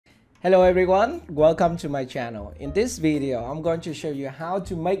Hello everyone, welcome to my channel. In this video, I'm going to show you how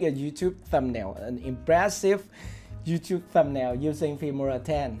to make a YouTube thumbnail, an impressive YouTube thumbnail using Filmora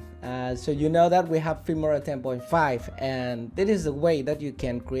 10. So you know that we have Filmora 10.5 and this is a way that you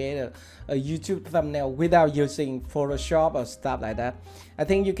can create a YouTube thumbnail without using Photoshop or stuff like that. I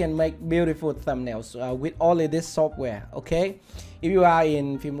think you can make beautiful thumbnails with only this software, okay? If you are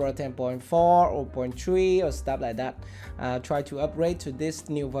in Filmora 10.4 or 0.3 or stuff like that, try to upgrade to this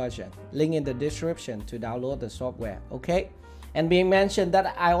new version. Link in the description to download the software, okay? And being mentioned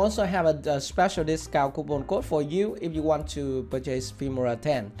that I also have a special discount coupon code for you if you want to purchase Filmora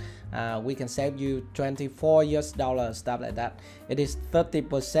 10. We can save you $24 stuff like that. It is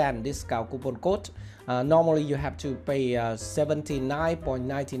 30% discount coupon code. Normally you have to pay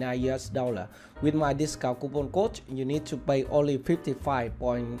 $79.99. With my discount coupon code, you need to pay only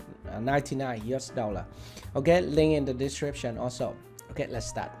 $55.99. Okay, link in the description also. Okay, let's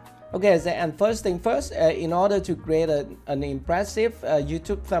start. Okay, and first thing first, in order to create an impressive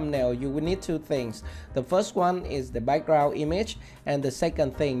YouTube thumbnail, you will need two things. The first one is the background image, and the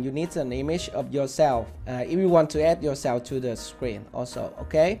second thing, you need an image of yourself if you want to add yourself to the screen also,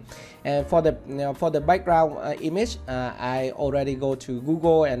 okay? And for the background image, I already go to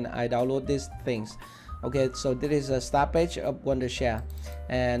Google and I download these things. Okay, so this is a start page of Wondershare,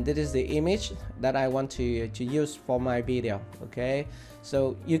 and this is the image that I want to use for my video. Okay,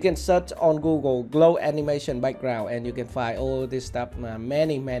 so you can search on Google glow animation background and you can find all this stuff,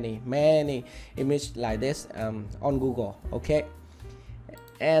 many images like this on Google. Okay,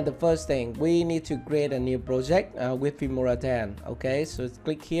 and the first thing, we need to create a new project with Filmora 10. Okay, so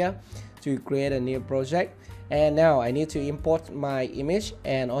click here to create a new project, and now I need to import my image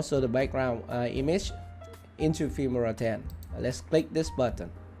and also the background image into Filmora 10. Let's click this button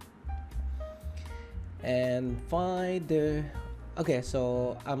and find the okay,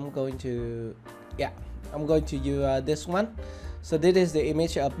 so I'm going to use this one. So this is the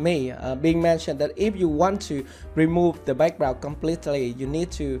image of me. Being mentioned that if you want to remove the background completely, you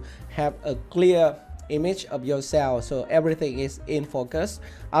need to have a clear image of yourself so everything is in focus,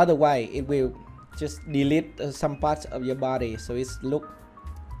 otherwise it will just delete some parts of your body so it's look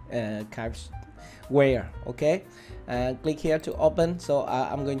kind of weird. Okay, click here to open. So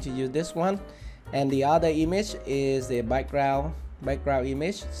I'm going to use this one, and the other image is the background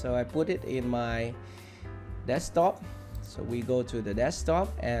image, so I put it in my desktop. So we go to the desktop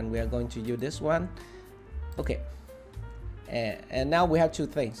and we are going to use this one. Okay, and now we have two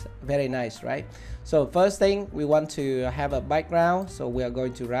things. Very nice, right? So first thing, we want to have a background, so we are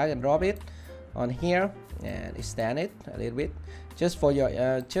going to drag and drop it on here and extend it a little bit just for your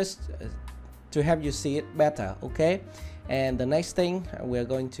to have you see it better. Okay, and the next thing, we're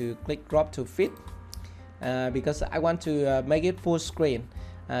going to click drop to fit because I want to make it full screen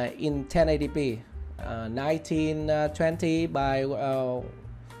in 1080p, 1920 by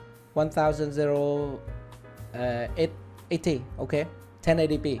 1080. Okay,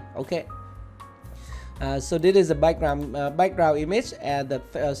 1080p. Okay, so this is the background image, and the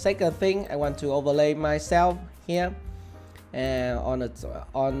second thing, I want to overlay myself here and on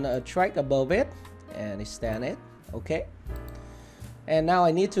a track above it and extend it. Okay, and now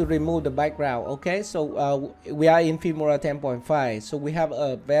I need to remove the background. Okay, so we are in Filmora 10.5, so we have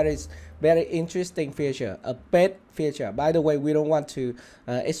a very interesting feature, a pet feature. By the way, we don't want to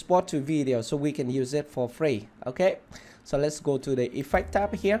export to video, so we can use it for free. Okay, so let's go to the effect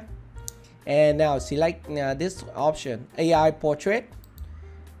tab here, and now select this option, AI portrait.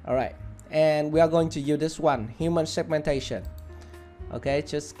 All right, and we are going to use this one, human segmentation. Okay,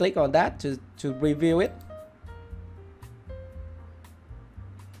 just click on that to review it.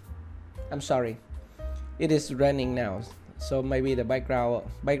 I'm sorry, it is running now, so maybe the background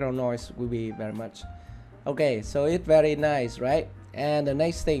noise will be very much. Okay, so it's very nice, right? And the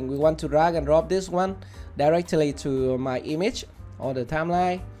next thing, we want to drag and drop this one directly to my image or the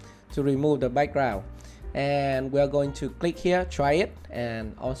timeline to remove the background. And we are going to click here, try it,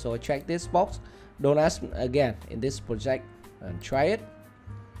 and also check this box, don't ask again in this project, and try it.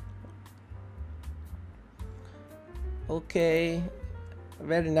 Okay,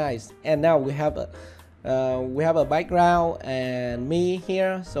 very nice. And now we have a background and me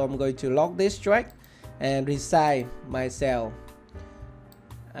here, so I'm going to lock this track and resize myself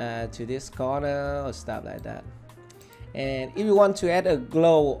to this corner or stuff like that. And if you want to add a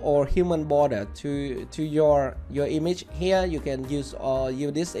glow or human border to your image here, you can use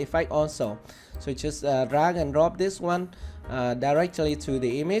this effect also. So just drag and drop this one directly to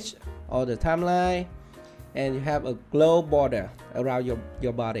the image or the timeline, and you have a glow border around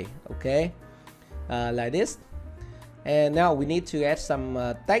your body. Okay, like this. And now we need to add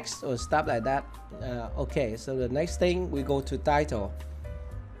some text or stuff like that. Okay, so the next thing, we go to title,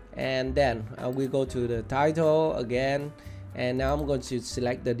 and then we go to the title again, and now I'm going to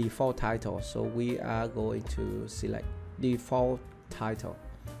select the default title. So we are going to select default title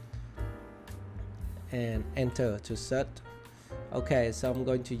and enter to search. Okay, so I'm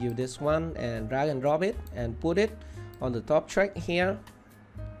going to use this one and drag and drop it and put it on the top track here.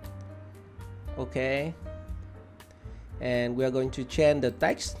 Okay, and we are going to change the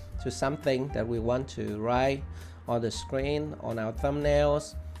text to something that we want to write on the screen on our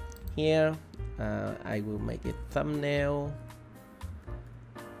thumbnails here. I will make it thumbnail.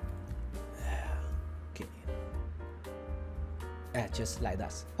 Okay, just like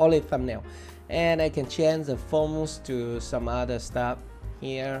that, only thumbnail. And I can change the fonts to some other stuff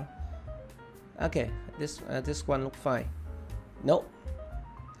here. Okay, this one look fine. Nope,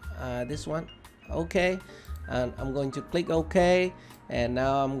 this one. Okay, and I'm going to click OK, and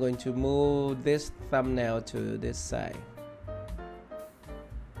now I'm going to move this thumbnail to this side.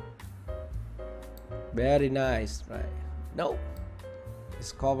 Very nice, right? Nope,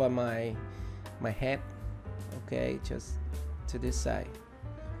 it's cover my head. Okay, just to this side.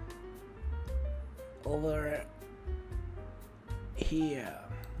 Over here.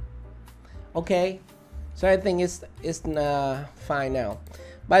 Okay, so I think it's fine now.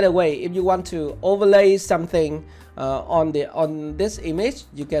 By the way, if you want to overlay something on this image,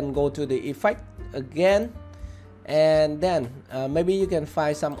 you can go to the effect again, and then maybe you can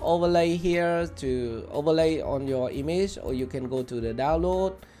find some overlay here to overlay on your image, or you can go to the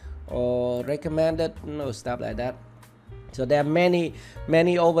download or recommended or stuff like that. So there are many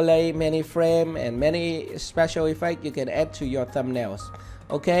overlay, many frame, and many special effects you can add to your thumbnails.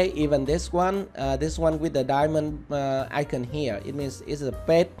 Okay, even this one with the diamond icon here, it means it's a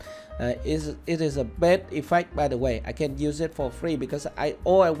paid it is a paid effect. By the way, I can use it for free because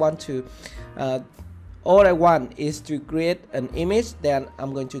all I want is to create an image, then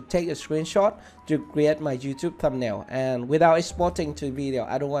I'm going to take a screenshot to create my YouTube thumbnail, and without exporting to video,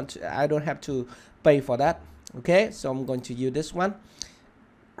 I don't have to pay for that. Okay, so I'm going to use this one,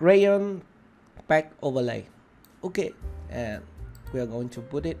 crayon pack overlay. Okay, and we are going to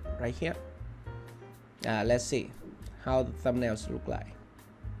put it right here. Let's see how the thumbnails look like.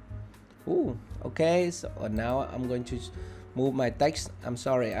 Ooh, okay, so now I'm going to move my text. I'm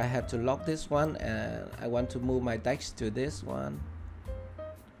sorry, I have to lock this one, and I want to move my text to this one.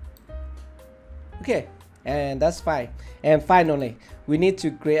 Okay, and that's fine. And finally, we need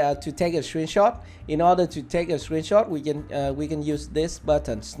to create to take a screenshot. In order to take a screenshot, we can use this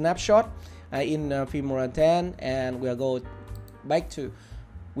button, snapshot, in Filmora 10, and we'll go back to.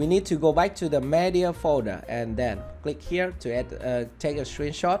 We need to go back to the media folder and then click here to add, take a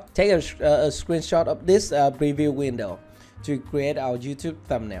screenshot. Take a screenshot of this preview window to create our YouTube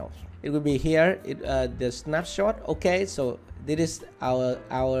thumbnail. It will be here, the snapshot. Okay, so this is our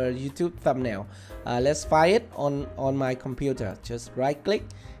YouTube thumbnail. Let's find it on my computer. Just right click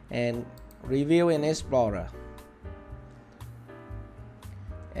and review in Explorer,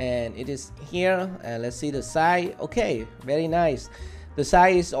 and it is here. And let's see the size. Okay, very nice. The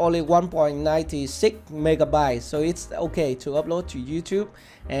size is only 1.96 megabytes, so it's okay to upload to YouTube,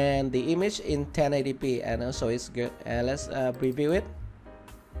 and the image in 1080p, and also it's good. And let's preview it.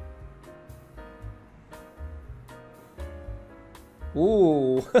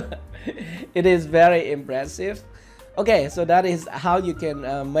 Ooh, it is very impressive. Okay, so that is how you can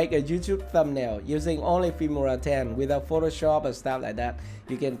make a YouTube thumbnail using only Filmora 10 without Photoshop and stuff like that.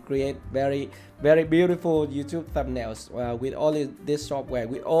 You can create very beautiful YouTube thumbnails with all this software,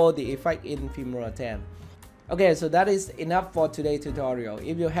 with all the effect in Filmora 10. Okay, so that is enough for today's tutorial.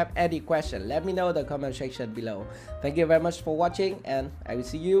 If you have any question, let me know in the comment section below. Thank you very much for watching, and I will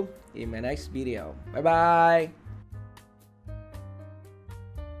see you in my next video. Bye bye.